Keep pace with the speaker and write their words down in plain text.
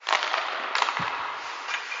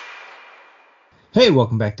Hey,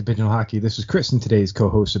 welcome back to Pigeon Hockey. This is Chris and today's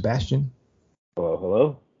co-host Sebastian. Hello,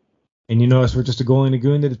 hello. And you know us, we're just a goalie and a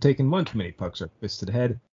goon that have taken one too many pucks or fists to the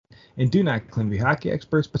head and do not claim to be hockey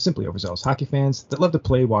experts, but simply overzealous hockey fans that love to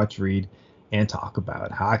play, watch, read, and talk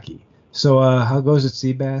about hockey. So, how goes it,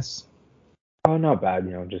 Seabass? Oh, not bad.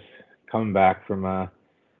 Just coming back from a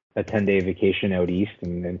 10-day vacation out east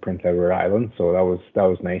in Prince Edward Island. So that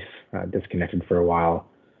was nice. Disconnected for a while.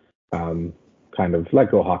 Kind of let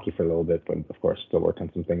go hockey for a little bit, but of course still worked on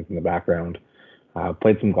some things in the background.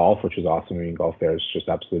 Played some golf, which was awesome. I mean, golf there is just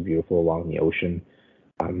absolutely beautiful along the ocean.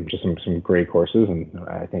 Just some great courses, and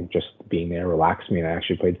I think just being there relaxed me. And I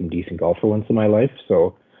actually played some decent golf for once in my life,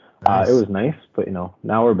 so it Nice. was nice. But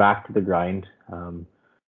now we're back to the grind.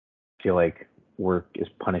 Feel like work is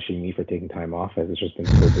punishing me for taking time off, as it's just been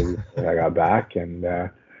so busy. I got back, and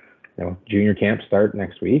junior camp start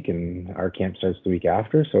next week, and our camp starts the week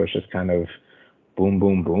after. So it's just kind of boom,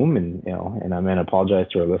 boom, boom, and I'm gonna apologize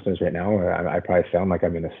to our listeners right now. I probably sound like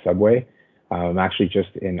I'm in a subway. I'm actually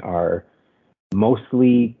just in our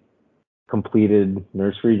mostly completed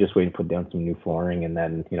nursery, just waiting to put down some new flooring and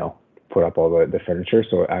then put up all the furniture.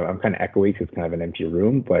 So I'm kind of echoey because it's kind of an empty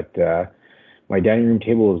room, but my dining room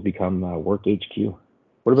table has become work HQ.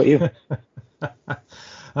 What about you?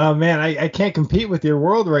 Oh man, I can't compete with your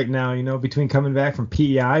world right now. You know, between coming back from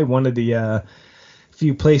PEI, one of the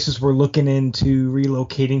few places we're looking into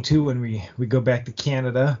relocating to when we go back to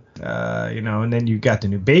Canada. And then you've got the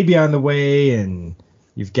new baby on the way, and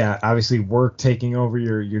you've got obviously work taking over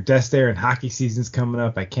your desk there, and hockey season's coming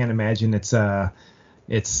up. I can't imagine it's a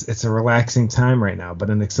relaxing time right now, but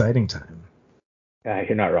an exciting time.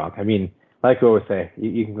 You're not wrong. I mean, like I always say,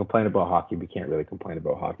 you can complain about hockey, but you can't really complain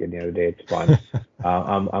about hockey. At the end of the day, it's fun.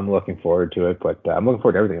 I'm looking forward to it, but I'm looking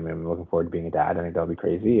forward to everything. I mean, I'm looking forward to being a dad. I think that'll be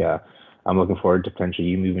crazy. I'm looking forward to potentially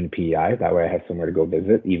you moving to PEI. That way, I have somewhere to go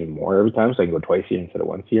visit even more every time, so I can go twice a year instead of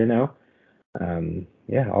once a year now.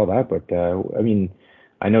 Yeah, all that. But I mean,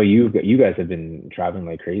 I know you guys have been traveling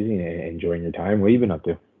like crazy and enjoying your time. What have you been up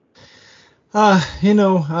to?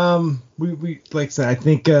 We like I said, I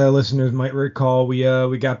think listeners might recall we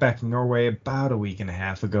got back from Norway about a week and a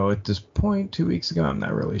half ago at this point, 2 weeks ago. I'm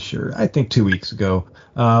not really sure. I think 2 weeks ago.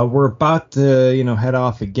 We're about to head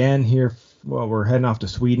off again here. Well, we're heading off to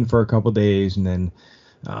Sweden for a couple days, and then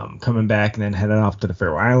coming back, and then heading off to the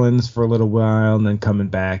Faroe Islands for a little while, and then coming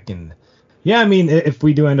back. And yeah, I mean, if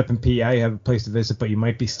we do end up in PI, you have a place to visit, but you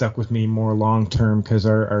might be stuck with me more long term because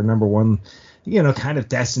our number one, kind of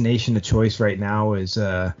destination of choice right now is,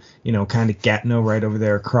 kind of Gatineau right over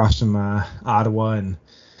there across from Ottawa, and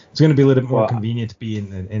it's going to be a little bit more Well, convenient to be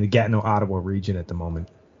in the Gatineau Ottawa region at the moment.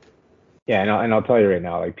 yeah, and I'll tell you right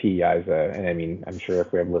now, like PEI is and I mean, I'm sure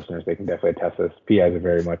if we have listeners, they can definitely attest this. PEI is a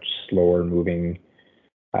very much slower moving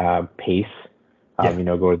pace. Yeah.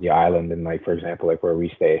 Go to the island and like for example, like where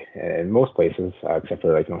we stay, and most places, except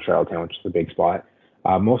for like Charlottetown, which is a big spot,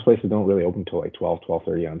 most places don't really open till like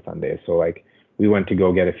 12:30 on Sundays. So like we went to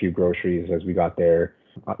go get a few groceries as we got there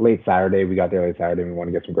late Saturday. We got there late Saturday. And we want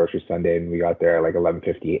to get some groceries Sunday, and we got there at like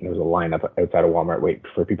 11:58, and there was a line up outside of Walmart wait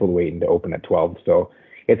for people to wait and to open at 12. So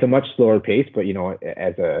it's a much slower pace, but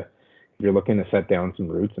as a if you're looking to set down some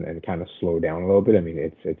roots and kind of slow down a little bit, I mean,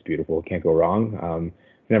 it's beautiful. Can't go wrong.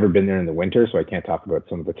 Never been there in the winter, so I can't talk about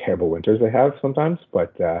some of the terrible winters they have sometimes.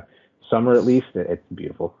 But summer, at least, it's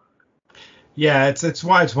beautiful. Yeah, it's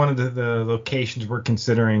why it's one of the locations we're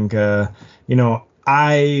considering.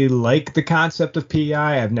 I like the concept of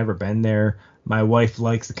PEI. I've never been there. My wife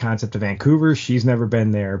likes the concept of Vancouver. She's never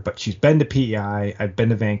been there, but she's been to PEI. I've been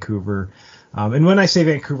to Vancouver. And when I say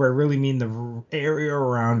Vancouver, I really mean the area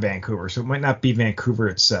around Vancouver. So it might not be Vancouver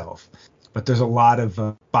itself, but there's a lot of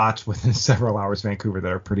spots within several hours of Vancouver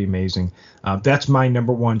that are pretty amazing. That's my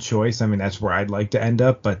number one choice. I mean, that's where I'd like to end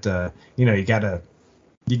up, but you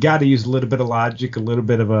got to use a little bit of logic, a little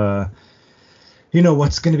bit of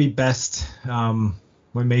what's going to be best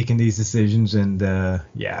when making these decisions. And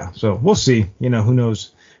yeah, so we'll see. Who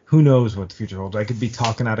knows what the future holds. I could be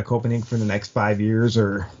talking out of Copenhagen for the next 5 years,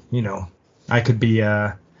 or I could be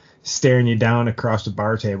staring you down across the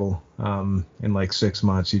bar table in like 6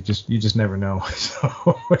 months. You just never know.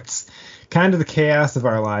 So it's kind of the chaos of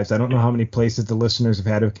our lives. I don't know how many places the listeners have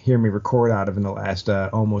had to hear me record out of in the last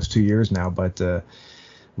almost 2 years now, but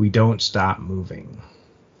we don't stop moving.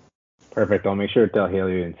 Perfect. I'll make sure to tell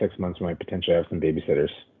Haley in 6 months we might potentially have some babysitters.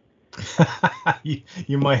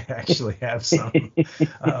 you might actually have some.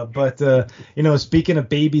 But speaking of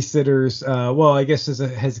babysitters, well, I guess as a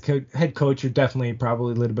head coach, you're definitely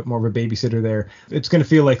probably a little bit more of a babysitter there. It's going to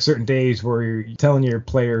feel like certain days where you're telling your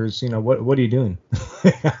players, what are you doing?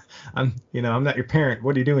 I'm not your parent.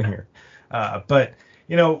 What are you doing here? But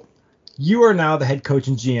You are now the head coach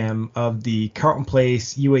and GM of the Carleton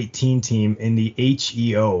Place U18 team in the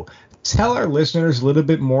HEO. Tell our listeners a little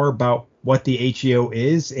bit more about what the HEO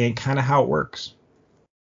is and kind of how it works.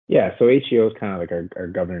 Yeah, so HEO is kind of like our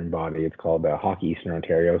governing body. It's called Hockey Eastern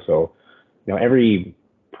Ontario. So, every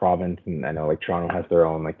province, and I know like Toronto has their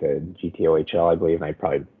own, like the GTOHL, I believe, and I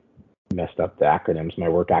probably messed up the acronyms. My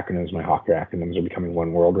work acronyms, my hockey acronyms are becoming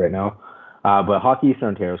one world right now. But Hockey Eastern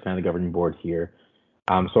Ontario is kind of the governing board here.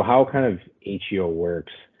 So how kind of HEO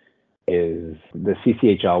works is the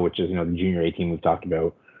CCHL, which is, the junior A team we've talked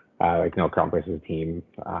about, Crown Place is a team,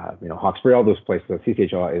 Hawkesbury, all those places. So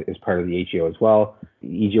CCHL is part of the HEO as well.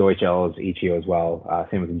 EGOHL is HEO as well.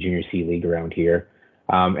 Same with the Junior C League around here.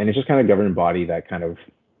 And it's just kind of a governing body that kind of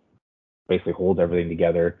basically holds everything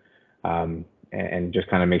together, and just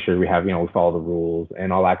kind of make sure we have, we follow the rules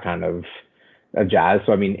and all that kind of jazz.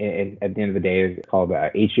 So, I mean, at the end of the day, it's called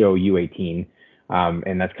HEO U18.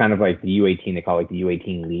 And that's kind of like the U18, they call it like the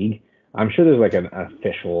U18 League. I'm sure there's like an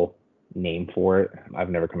official name for it. I've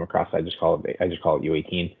never come across it. I just call it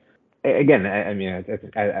U18. Again, I mean,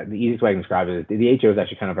 the easiest way I can describe it is the HO is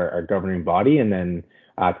actually kind of our governing body. And then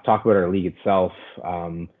to talk about our league itself,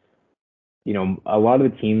 a lot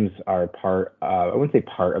of the teams are part, I wouldn't say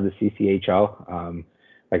part of the CCHL.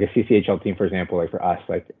 Like a CCHL team, for example, like for us,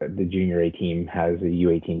 like the junior A team has a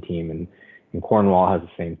U18 team, and Cornwall has the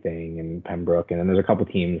same thing, and Pembroke, and then there's a couple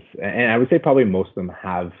teams, and I would say probably most of them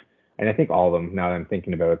have, and I think all of them, now that I'm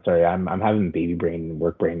thinking about it, sorry, I'm having baby brain and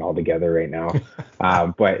work brain all together right now.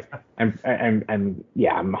 But I'm 100%, I'm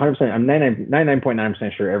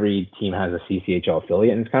 99.9% sure every team has a CCHL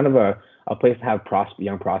affiliate, and it's kind of a place to have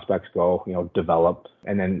young prospects go, develop,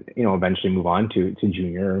 and then, eventually move on to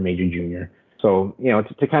junior or major junior. So,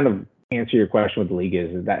 to kind of answer your question with the league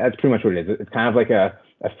is that's pretty much what it is. It's kind of like a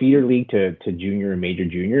feeder league to junior and major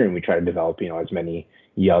junior, and we try to develop, as many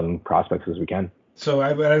young prospects as we can. So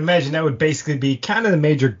I would imagine that would basically be kind of the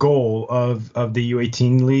major goal of the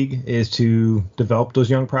U18 league is to develop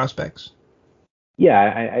those young prospects.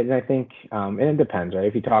 Yeah, I think, and it depends, right?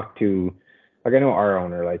 If you talk to, like, I know our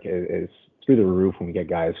owner, like, is through the roof when we get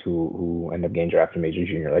guys who end up getting drafted major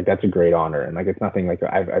junior. Like, that's a great honor, and like it's nothing like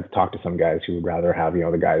I've talked to some guys who would rather have,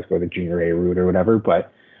 the guys go the junior A route or whatever,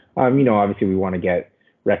 but obviously we want to get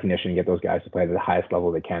recognition and get those guys to play at the highest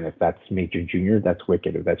level they can. If that's major junior, that's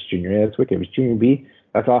wicked. If that's junior A, that's wicked. If it's junior B,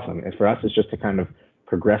 that's awesome. And for us, it's just to kind of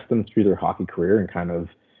progress them through their hockey career and kind of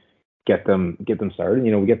get them started.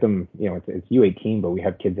 We get them, it's U18, but we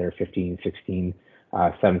have kids that are 15, 16,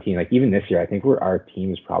 17. Like even this year, I think our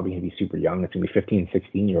team is probably going to be super young. It's going to be 15,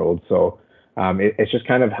 16-year-olds. So it's just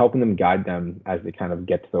kind of helping them, guide them as they kind of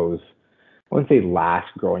get to those, I wouldn't say last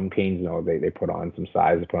growing pains. They put on some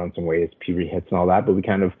size, they put on some weight, puberty hits and all that, but we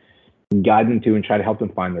kind of guide them to and try to help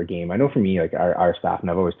them find their game. I know for me, like our staff,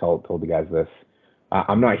 and I've always told the guys this,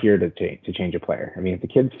 I'm not here to change a player. I mean, if the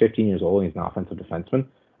kid's 15 years old and he's an offensive defenseman,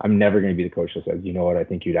 I'm never going to be the coach that says, you know what, I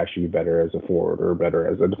think you'd actually be better as a forward or better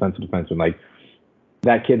as a defensive defenseman. Like,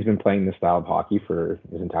 that kid's been playing this style of hockey for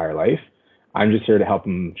his entire life. I'm just here to help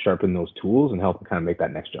him sharpen those tools and help him kind of make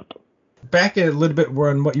that next jump. Back a little bit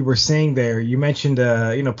on what you were saying there, you mentioned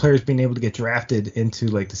players being able to get drafted into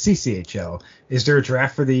like the CCHL. Is there a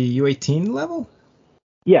draft for the U18 level?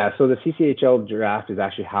 Yeah, so the CCHL draft is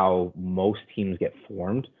actually how most teams get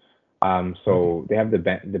formed. So they have the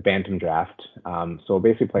Bantam draft. So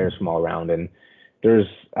basically players from all around. And there's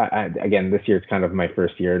again, this year it's kind of my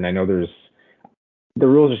first year, and I know the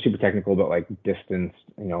rules are super technical, but like distance,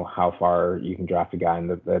 how far you can draft a guy, and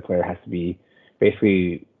the player has to be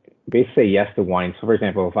basically say yes to one. So for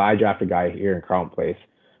example, if I draft a guy here in Carleton Place,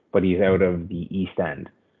 but he's out of the East End,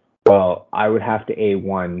 well, I would have to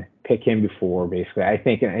A1 pick him before basically. I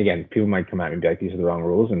think, and again, people might come at me and be like, these are the wrong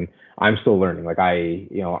rules, and I'm still learning. Like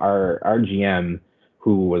our GM,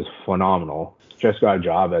 who was phenomenal, just got a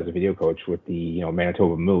job as a video coach with the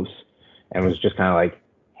Manitoba Moose, and was just kind of like,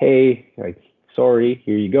 hey, like, sorry,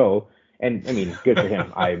 here you go. And I mean, good for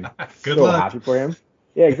him. I'm so happy for him.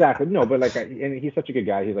 Yeah, exactly. No, but like, and he's such a good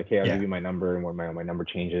guy. He's like, hey, I'll give you my number, and when my number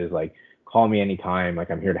changes, like, call me anytime.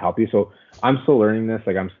 Like, I'm here to help you. So I'm still learning this.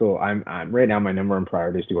 Like, I'm right now, my number one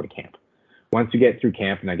priority is to go to camp. Once you get through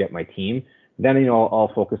camp and I get my team, then,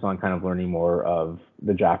 I'll focus on kind of learning more of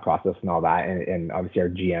the draft process and all that. And obviously our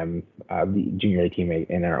GM, the junior A teammate,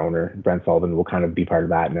 and our owner, Brent Sullivan, will kind of be part of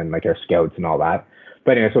that. And then like our scouts and all that.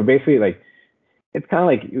 But anyway, so basically, like, it's kind of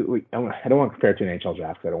like, I don't want to compare it to an NHL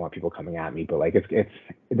draft because I don't want people coming at me, but like it's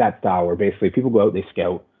that style where basically people go out, they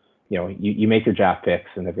scout, you make your draft picks,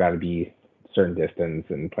 and they've got to be a certain distance,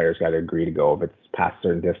 and players got to agree to go if it's past a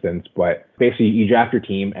certain distance. But basically you draft your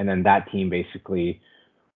team, and then that team basically,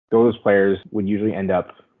 those players would usually end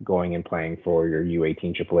up going and playing for your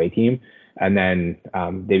U18 AAA team. And then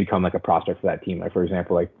they become like a prospect for that team. Like, for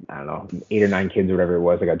example, like, I don't know, 8 or 9 kids or whatever it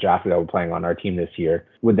was that got drafted that were playing on our team this year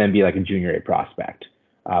would then be like a junior A prospect.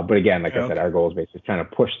 But again, like I said, our goal is basically trying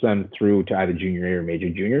to push them through to either junior A or major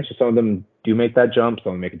junior. So some of them do make that jump,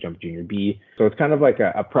 some of them make a jump to junior B. So it's kind of like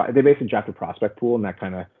they basically draft a prospect pool, and that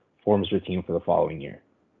kind of forms your team for the following year.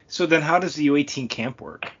 So then how does the U18 camp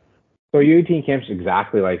work? So U18 camp is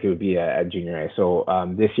exactly like it would be at junior A. So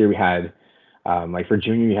this year we had, like for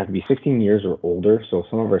junior, you have to be 16 years or older. So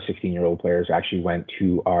some of our 16-year-old players actually went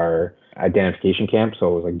to our identification camp.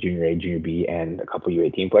 So it was like junior A, junior B, and a couple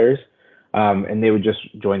U18 players. And they would just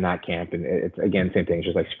join that camp. And it's, again, same thing, it's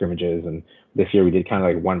just like scrimmages. And this year we did kind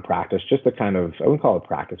of like one practice, just to kind of, I wouldn't call it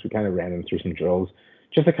practice. We kind of ran them through some drills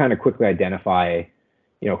just to kind of quickly identify,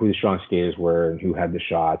 you know, who the strong skaters were and who had the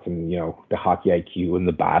shots and, you know, the hockey IQ and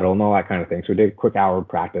the battle and all that kind of thing. So we did a quick hour of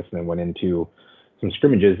practice and then went into some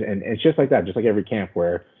scrimmages. And it's just like that, just like every camp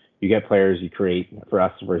where you get players, you create. For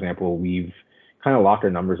us, for example, we've kind of locked our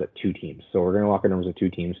numbers at 2 teams. So we're going to lock our numbers at 2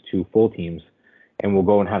 teams, 2 full teams, and we'll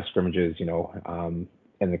go and have scrimmages, you know,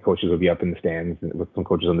 and the coaches will be up in the stands with some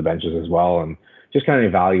coaches on the benches as well, and just kind of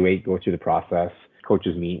evaluate, go through the process.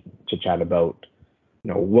 Coaches meet to chat about,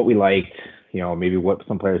 you know, what we liked, you know, maybe what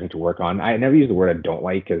some players need to work on. I never use the word I don't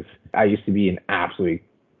like, because I used to be an absolutely,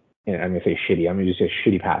 I'm going to say shitty, I'm going to just say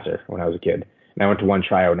shitty passer when I was a kid. And I went to one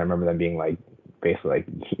tryout and I remember them being like, basically like,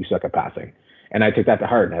 you suck at passing. And I took that to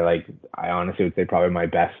heart. And I honestly would say probably my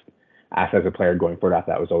best asset as a player going forward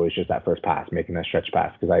after that was always just that first pass, making that stretch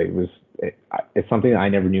pass. Because it's something that I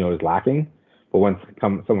never knew I was lacking. But once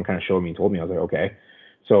someone kind of showed me and told me, I was like, okay.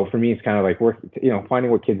 So for me, it's kind of like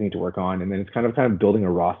finding what kids need to work on, and then it's kind of building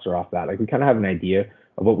a roster off that. Like, we kind of have an idea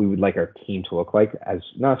of what we would like our team to look like, as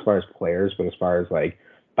not as far as players, but as far as like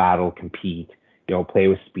battle, compete, you know, play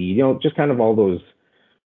with speed, you know, just kind of all those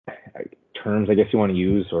terms I guess you want to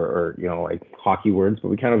use, or you know, like hockey words. But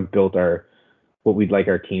we kind of built what we'd like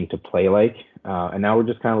our team to play like, and now we're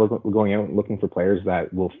just kind of going out and looking for players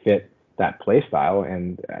that will fit that play style.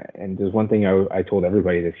 And there's one thing I told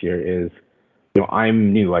everybody this year is, you know,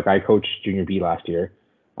 I'm new. Like, I coached junior B last year.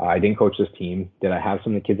 I didn't coach this team. Did I have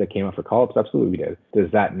some of the kids that came up for call-ups? Absolutely we did. Does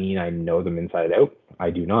that mean I know them inside out?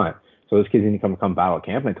 I do not. So those kids need to come battle at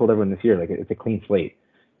camp. And I told everyone this year, like, it's a clean slate.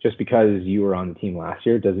 Just because you were on the team last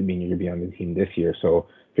year doesn't mean you're going to be on the team this year. So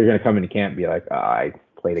if you're going to come into camp and be like, I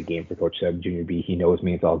played a game for Coach Seb, junior B, he knows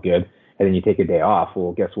me, it's all good, and then you take a day off,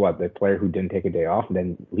 well, guess what? The player who didn't take a day off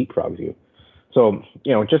then leapfrogs you. So,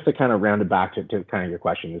 you know, just to kind of round it back to kind of your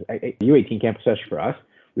question, U18 camp, especially for us,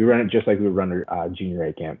 we run it just like we would run our junior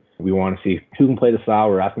A camp. We want to see who can play the style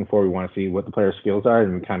we're asking for. We want to see what the players' skills are,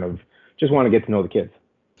 and we kind of just want to get to know the kids.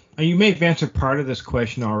 You may have answered part of this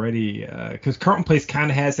question already, because Carleton Place kind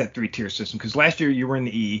of has that 3-tier system. Because last year you were in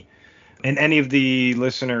the E, and any of the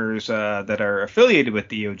listeners that are affiliated with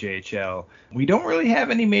the EOJHL, we don't really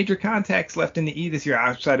have any major contacts left in the E this year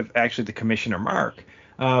outside of actually the Commissioner Mark.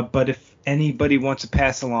 But if anybody wants to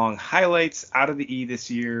pass along highlights out of the E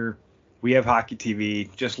this year, we have Hockey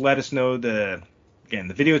TV. Just let us know the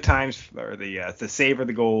video times or the save or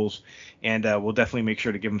the goals, and we'll definitely make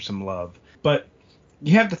sure to give them some love. But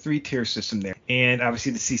you have the 3-tier system there, and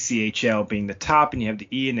obviously the CCHL being the top, and you have the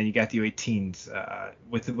E, and then you got the U18s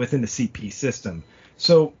within the CP system.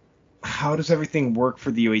 So how does everything work for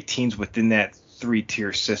the U18s within that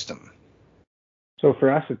 3-tier system? So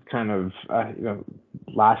for us, it's kind of,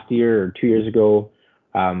 last year or 2 years ago,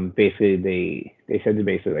 basically they said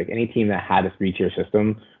that like any team that had a 3-tier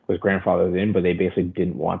system was grandfathered in, but they basically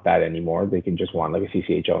didn't want that anymore. They can just want like a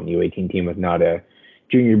CCHL and U18 team with not a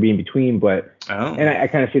junior B in between. But and I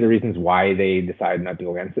kind of see the reasons why they decided not to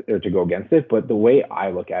go against it, or to go against it. But the way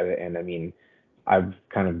I look at it, and I mean, I've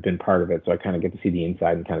kind of been part of it, so I kind of get to see the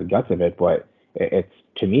inside and kind of guts of it. But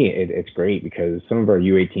to me, it's great, because some of our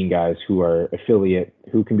U18 guys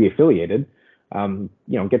who can be affiliated,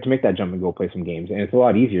 get to make that jump and go play some games. And it's a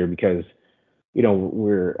lot easier because, you know,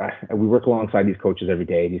 we work alongside these coaches every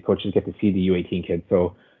day. These coaches get to see the U18 kids.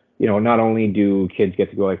 So, you know, not only do kids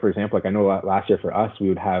get to go, like, for example, like I know last year for us, we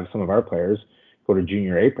would have some of our players go to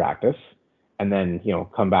junior A practice and then, you know,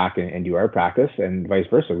 come back and do our practice, and vice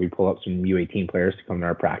versa. We pull up some U18 players to come to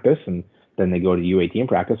our practice, and then they go to U18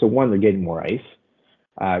 practice. So one, they're getting more ice.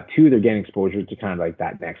 Two, they're getting exposure to kind of like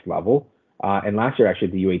that next level. And last year, actually,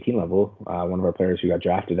 at the U18 level, one of our players who got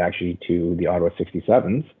drafted actually to the Ottawa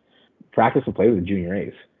 67s practice and play with the junior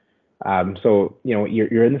A's. So, you know,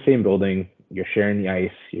 you're in the same building, you're sharing the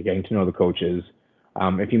ice, you're getting to know the coaches.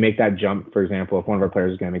 If you make that jump, for example, if one of our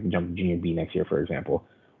players is going to make the jump to junior B next year, for example,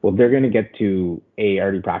 well, they're going to get to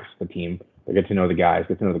already practice with the team. They get to know the guys,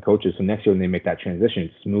 get to know the coaches. So next year when they make that transition,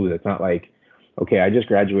 it's smooth. It's not like, okay, I just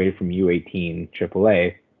graduated from U18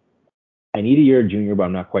 AAA. I need a year of junior, but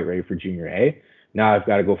I'm not quite ready for junior A. Now I've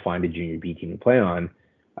got to go find a junior B team to play on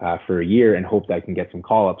for a year and hope that I can get some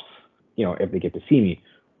call-ups, if they get to see me.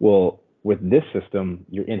 Well, with this system,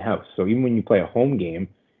 you're in-house. So even when you play a home game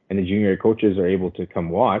and the junior coaches are able to come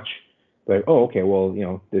watch, they're like, oh, okay, well,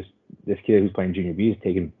 this kid who's playing junior B is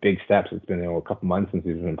taking big steps. It's been a couple months since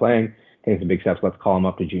he's been playing, taking some big steps. Let's call him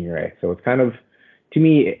up to junior A. So it's kind of, to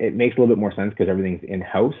me, it makes a little bit more sense because everything's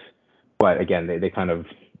in-house. But again, they kind of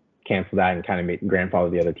cancel that and kind of make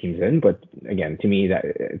grandfather the other teams in. But again, to me, that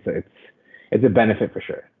it's a benefit for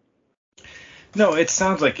sure. No, it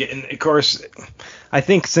sounds like it. And of course, I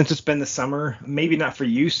think since it's been the summer, maybe not for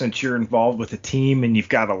you since you're involved with the team and you've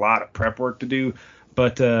got a lot of prep work to do.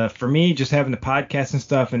 But for me, just having the podcast and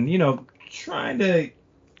stuff and, trying to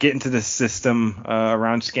get into the system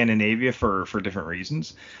around Scandinavia for different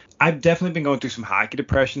reasons. I've definitely been going through some hockey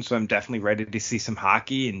depression, so I'm definitely ready to see some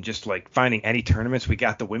hockey and just like finding any tournaments. We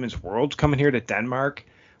got the Women's Worlds coming here to Denmark,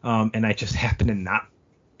 and I just happen to not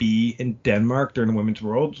be in Denmark during the Women's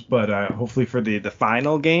Worlds, but hopefully for the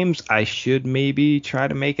final games, I should maybe try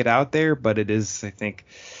to make it out there, but it is, I think,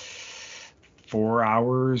 4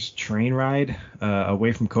 hours train ride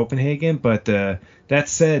away from Copenhagen. But that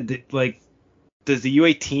said, like, does the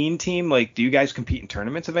U18 team, like, do you guys compete in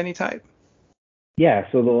tournaments of any type? Yeah,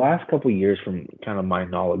 so the last couple of years, from kind of my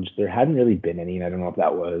knowledge, there hadn't really been any, and I don't know if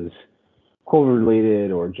that was COVID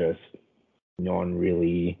related or just no one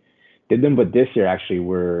really did them. But this year, actually,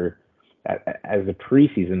 we're as a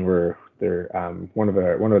preseason, they're one of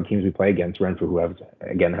the teams we play against, Renfrew, who has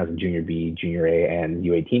a junior B, junior A, and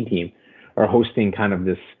U18 team, are hosting kind of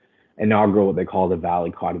this inaugural what they call the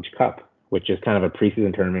Valley Cottage Cup, which is kind of a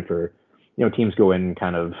preseason tournament for teams go in and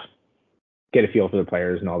kind of get a feel for the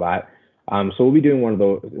players and all that. So we'll be doing one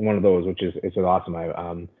of those, which is it's awesome.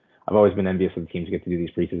 I've always been envious of the teams who get to do these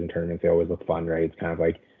preseason tournaments. They always look fun, right? It's kind of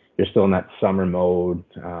like you're still in that summer mode.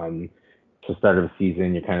 It's the start of the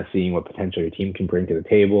season. You're kind of seeing what potential your team can bring to the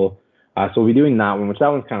table. So we'll be doing that one, which that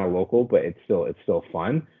one's kind of local, but it's still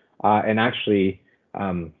fun. And actually,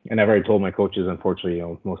 and I've already told my coaches, unfortunately,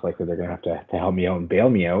 most likely they're gonna have to help me out and bail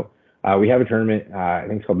me out. We have a tournament, I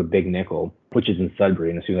think it's called the Big Nickel, which is in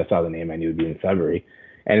Sudbury. And as soon as I saw the name, I knew it'd be in Sudbury.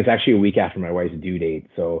 And it's actually a week after my wife's due date.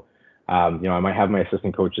 So, I might have my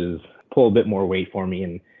assistant coaches pull a bit more weight for me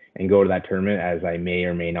and go to that tournament, as I may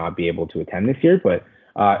or may not be able to attend this year. But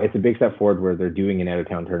it's a big step forward where they're doing an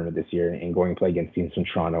out-of-town tournament this year and going to play against teams from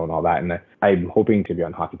Toronto and all that. And I'm hoping to be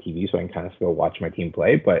on Hockey TV so I can kind of still watch my team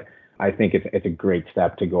play. But I think it's a great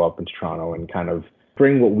step to go up into Toronto and kind of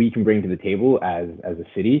bring what we can bring to the table as a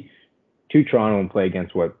city to Toronto and play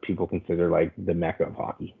against what people consider like the mecca of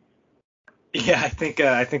hockey. Yeah, I think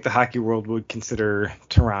the hockey world would consider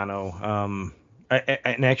Toronto.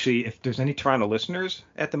 And actually, if there's any Toronto listeners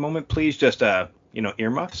at the moment, please just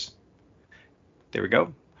earmuffs. There we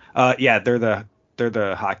go. Yeah, they're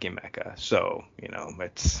the hockey mecca. So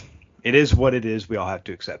it is what it is. We all have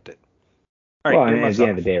to accept it. All right. Well, and at the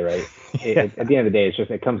end of the day, right? At the end of the day,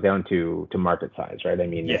 it comes down to market size, right? I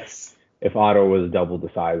mean, yes. If Ottawa was double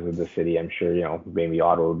the size of the city, I'm sure maybe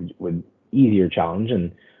Ottawa would easier challenge.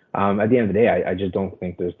 And at the end of the day, I just don't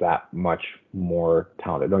think there's that much more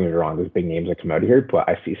talent. Don't get me wrong, there's big names that come out of here, but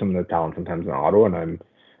I see some of the talent sometimes in Ottawa, and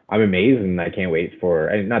I'm amazed, and I can't wait for.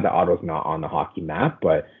 And not that Ottawa's not on the hockey map,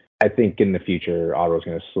 but I think in the future Ottawa's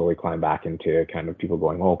going to slowly climb back into kind of people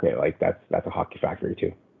going, oh, okay, like that's a hockey factory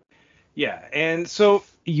too. Yeah, and so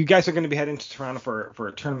you guys are going to be heading to Toronto for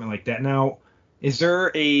a tournament like that. Now, is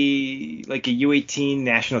there a U18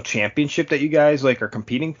 national championship that you guys are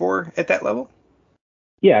competing for at that level?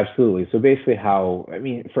 Yeah, absolutely. So basically I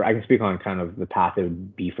can speak on kind of the path it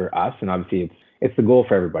would be for us, and obviously it's the goal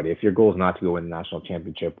for everybody. If your goal is not to go win the national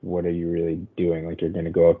championship, what are you really doing? Like, you're going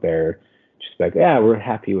to go up there just like, yeah, we're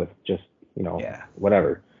happy with just,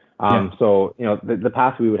 whatever. So, the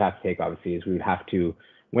path we would have to take, obviously, is we would have to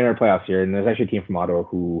win our playoffs here. And there's actually a team from Ottawa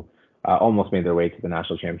who almost made their way to the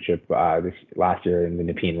national championship this last year in the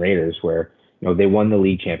Nepean Raiders, where, they won the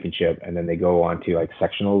league championship, and then they go on to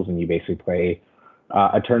sectionals, and you basically play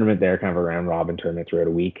a tournament there, kind of a round robin tournament throughout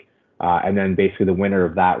a week. And then basically the winner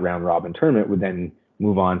of that round robin tournament would then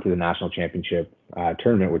move on to the national championship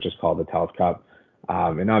tournament, which is called the TELUS Cup.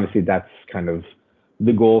 And obviously that's kind of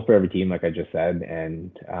the goal for every team, like I just said.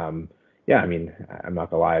 And I'm not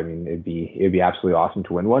gonna lie. It'd be absolutely awesome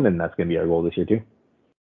to win one, and that's gonna be our goal this year too.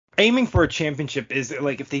 Aiming for a championship, is it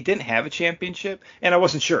if they didn't have a championship, and I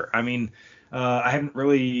wasn't sure. I haven't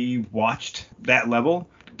really watched that level.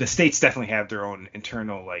 The states definitely have their own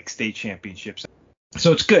internal state championships.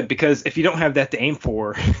 So it's good because if you don't have that to aim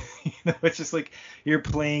for, it's just like you're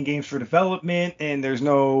playing games for development, and there's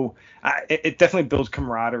no. It definitely builds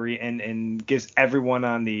camaraderie and gives everyone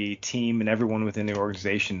on the team and everyone within the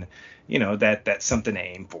organization, that's something to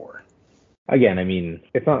aim for. Again, I mean,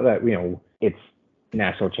 it's not that it's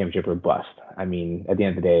national championship or bust. I mean, at the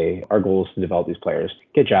end of the day, our goal is to develop these players,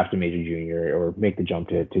 get drafted major junior, or make the jump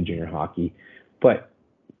to junior hockey. But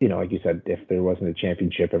like you said, if there wasn't a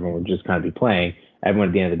championship, everyone would just kind of be playing. Everyone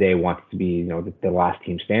at the end of the day wants to be, the last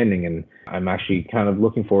team standing. And I'm actually kind of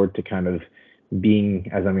looking forward to kind of being,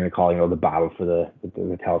 as I'm going to call, the battle for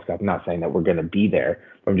the telescope. I'm not saying that we're going to be there,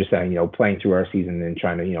 but I'm just saying, playing through our season and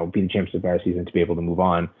trying to, be the champions of our season to be able to move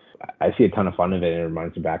on. I see a ton of fun of it, and it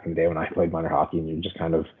reminds me back in the day when I played minor hockey, and you're just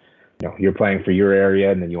kind of, you're playing for your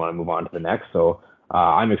area, and then you want to move on to the next. So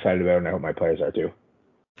I'm excited about it, and I hope my players are too.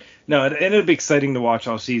 No, it'll be exciting to watch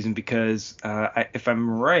all season because if I'm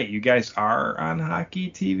right, you guys are on hockey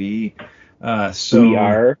TV.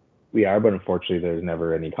 So we are, but unfortunately, there's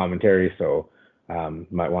never any commentary, so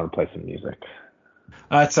might want to play some music.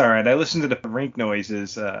 It's all right. I listen to the rink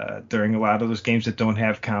noises during a lot of those games that don't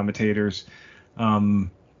have commentators.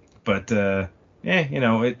 But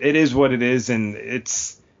it is what it is, and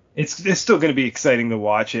it's still going to be exciting to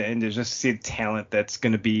watch it, and to just see the talent that's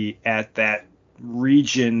going to be at that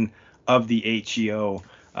region of the HEO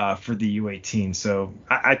for the U18. So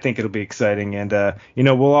I think it'll be exciting, and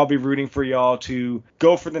we'll all be rooting for y'all to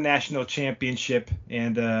go for the national championship,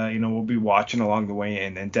 and we'll be watching along the way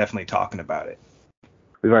and definitely talking about it.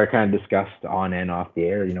 We've already kind of discussed on and off the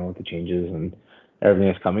air, with the changes and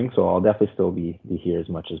everything that's coming. So I'll definitely still be here as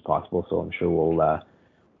much as possible. So I'm sure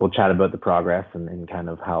we'll chat about the progress and kind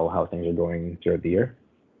of how things are going throughout the year.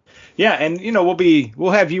 Yeah, and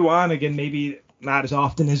we'll have you on again, maybe not as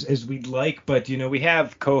often as we'd like, but we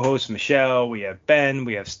have co-host Michelle, we have Ben,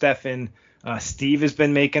 we have Stefan. Steve has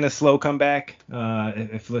been making a slow comeback.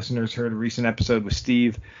 If listeners heard a recent episode with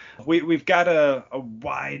Steve, we've got a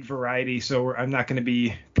wide variety, so I'm not going to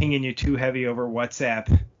be pinging you too heavy over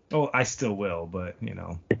WhatsApp. Oh, I still will, but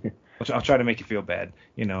I'll try to make you feel bad,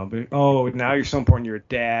 But, oh, now you're so important. You're a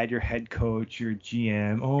dad, you're a head coach, you're a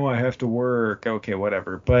GM. Oh, I have to work. Okay,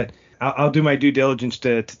 whatever. But I'll do my due diligence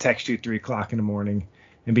to text you at 3:00 in the morning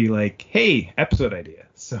and be like, hey, episode idea.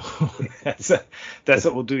 So that's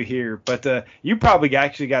what we'll do here. But you probably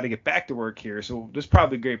actually got to get back to work here, so this is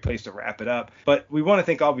probably a great place to wrap it up. But we want to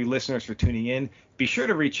thank all of you listeners for tuning in. Be sure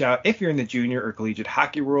to reach out if you're in the junior or collegiate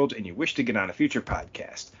hockey world and you wish to get on a future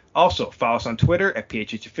podcast. Also, follow us on Twitter at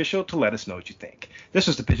PHHOfficial to let us know what you think. This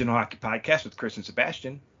was the Pigeonhole Hockey Podcast with Chris and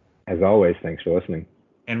Sebastian. As always, thanks for listening.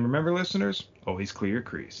 And remember, listeners, always clear your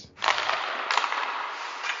crease.